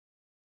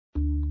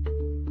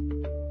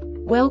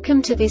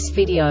Welcome to this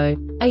video.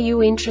 Are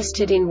you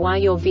interested in why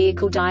your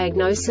vehicle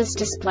diagnosis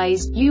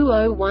displays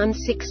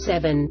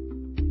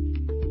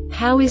U0167?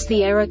 How is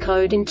the error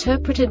code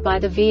interpreted by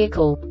the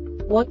vehicle?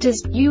 What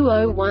does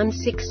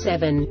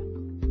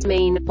U0167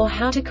 mean, or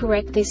how to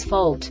correct this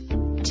fault?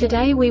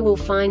 Today we will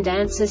find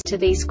answers to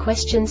these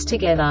questions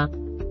together.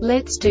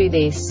 Let's do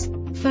this.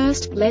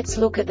 First, let's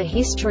look at the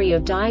history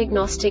of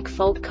diagnostic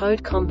fault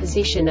code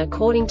composition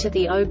according to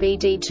the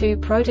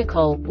OBD2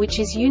 protocol, which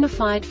is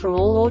unified for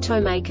all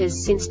automakers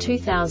since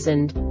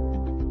 2000.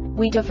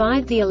 We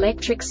divide the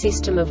electric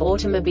system of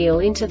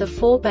automobile into the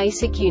four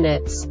basic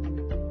units: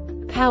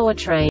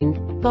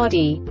 powertrain,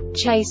 body,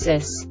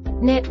 chassis,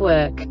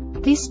 network.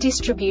 This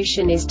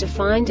distribution is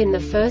defined in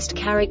the first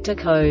character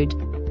code.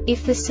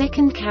 If the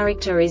second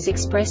character is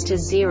expressed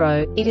as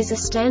 0, it is a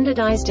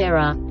standardized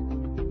error.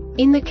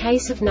 In the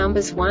case of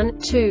numbers 1,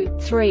 2,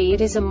 3,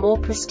 it is a more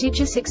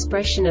prestigious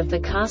expression of the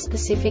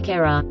car-specific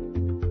error.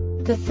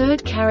 The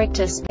third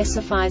character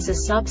specifies a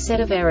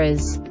subset of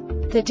errors.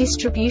 The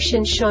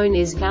distribution shown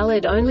is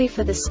valid only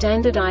for the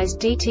standardized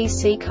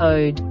DTC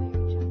code.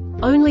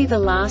 Only the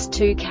last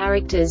two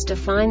characters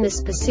define the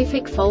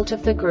specific fault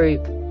of the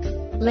group.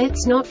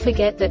 Let's not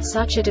forget that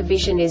such a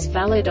division is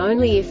valid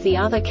only if the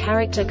other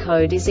character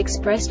code is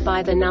expressed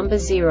by the number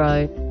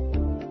 0.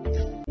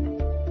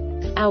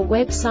 Our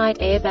website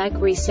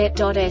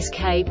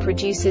airbagreset.sk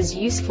produces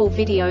useful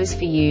videos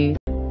for you.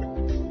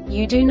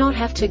 You do not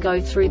have to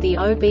go through the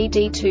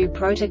OBD2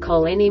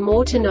 protocol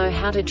anymore to know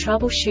how to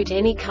troubleshoot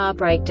any car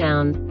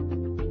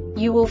breakdown.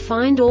 You will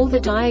find all the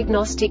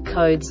diagnostic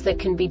codes that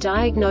can be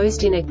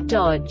diagnosed in a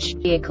Dodge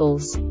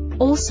vehicles.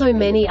 Also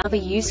many other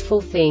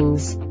useful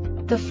things.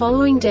 The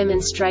following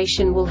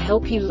demonstration will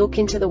help you look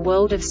into the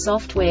world of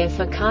software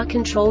for car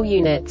control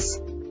units.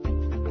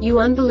 You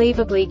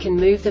unbelievably can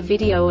move the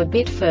video a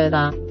bit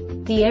further.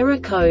 The error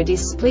code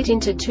is split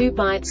into 2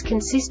 bytes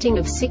consisting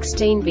of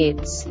 16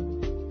 bits.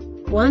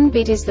 1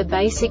 bit is the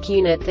basic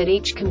unit that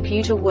each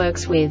computer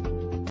works with.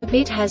 The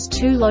bit has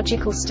 2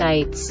 logical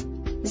states: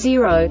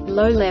 0,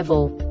 low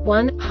level,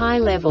 1, high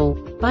level.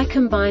 By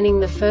combining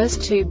the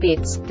first 2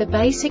 bits, the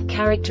basic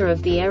character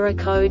of the error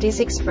code is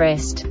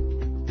expressed.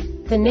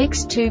 The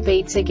next 2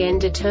 beats again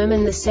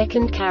determine the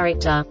second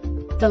character.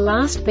 The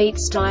last beat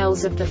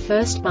styles of the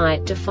first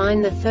byte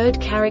define the third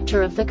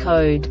character of the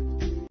code.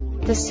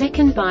 The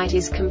second byte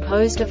is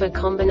composed of a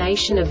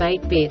combination of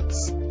 8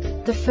 bits.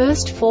 The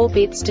first 4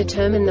 bits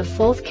determine the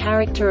fourth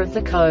character of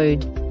the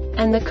code.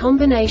 And the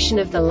combination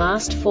of the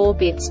last 4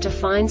 bits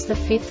defines the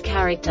fifth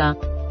character.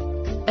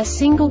 A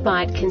single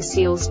byte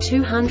conceals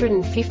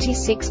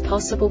 256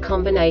 possible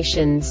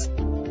combinations.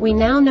 We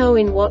now know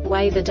in what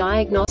way the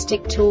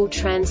diagnostic tool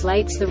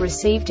translates the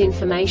received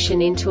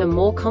information into a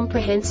more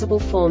comprehensible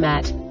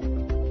format.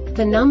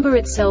 The number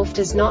itself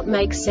does not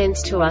make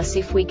sense to us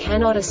if we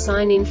cannot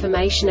assign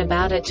information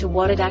about it to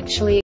what it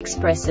actually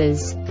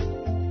expresses.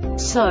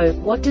 So,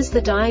 what does the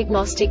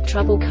Diagnostic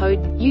Trouble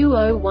Code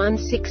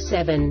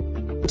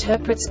U0167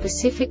 interpret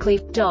specifically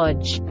for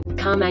Dodge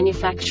car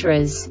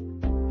manufacturers?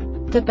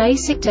 The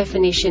basic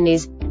definition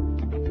is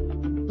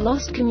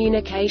lost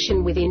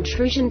communication with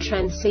intrusion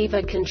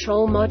transceiver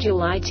control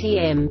module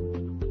ITM.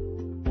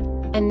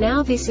 And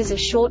now this is a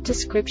short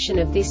description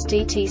of this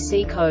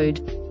DTC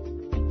code.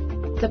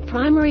 The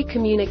primary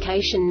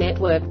communication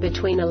network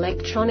between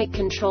electronic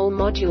control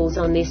modules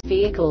on this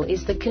vehicle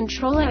is the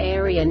Controller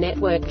Area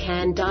Network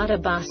CAN data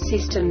bus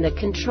system. The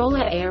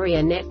Controller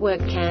Area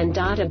Network CAN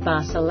data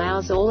bus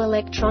allows all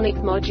electronic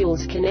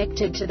modules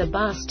connected to the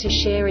bus to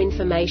share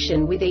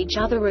information with each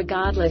other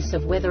regardless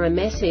of whether a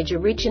message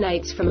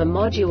originates from a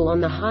module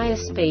on the higher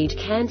speed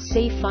CAN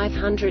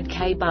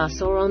C500K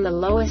bus or on the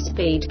lower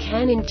speed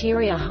CAN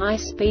interior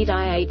high-speed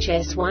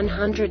IHS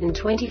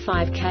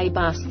 125K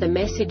bus. The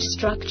message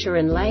structure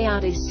and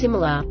layout is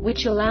similar,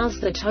 which allows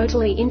the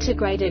totally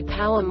integrated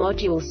power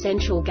module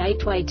central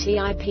gateway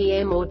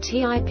TIPM or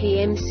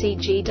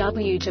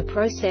TIPMCGW to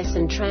process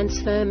and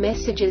transfer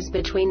messages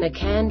between the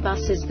CAN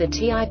buses. The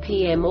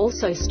TIPM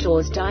also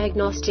stores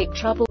Diagnostic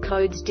Trouble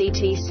Codes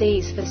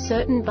DTCs for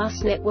certain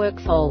bus network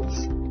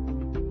faults.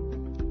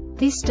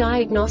 This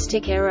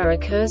diagnostic error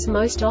occurs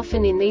most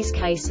often in these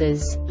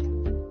cases: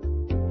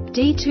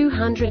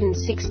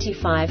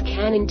 D265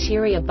 CAN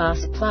interior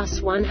bus plus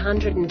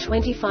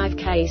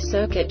 125K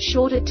circuit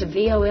shorted to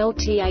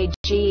VOLTA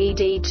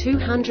GED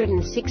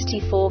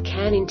 264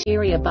 CAN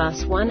interior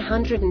bus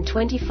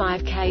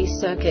 125K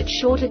circuit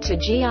shorted to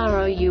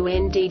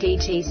s.r.o.the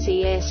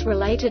DTCs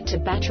related to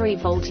battery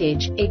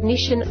voltage,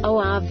 ignition,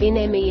 OR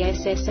VIN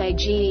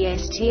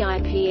MESSAGES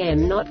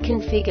TIPM not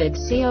configured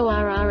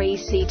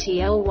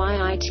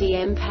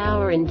CORRECTLYITM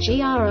power and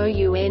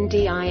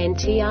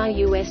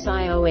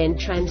GROUNDINTRUSION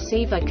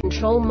Transceiver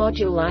control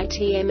module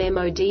ITM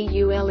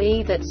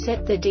MODULE that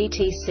set the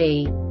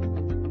DTC.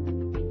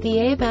 The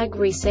Airbag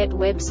Reset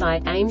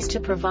website aims to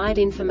provide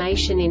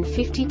information in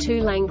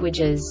 52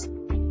 languages.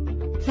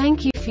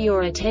 Thank you for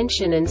your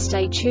attention and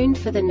stay tuned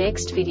for the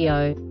next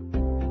video.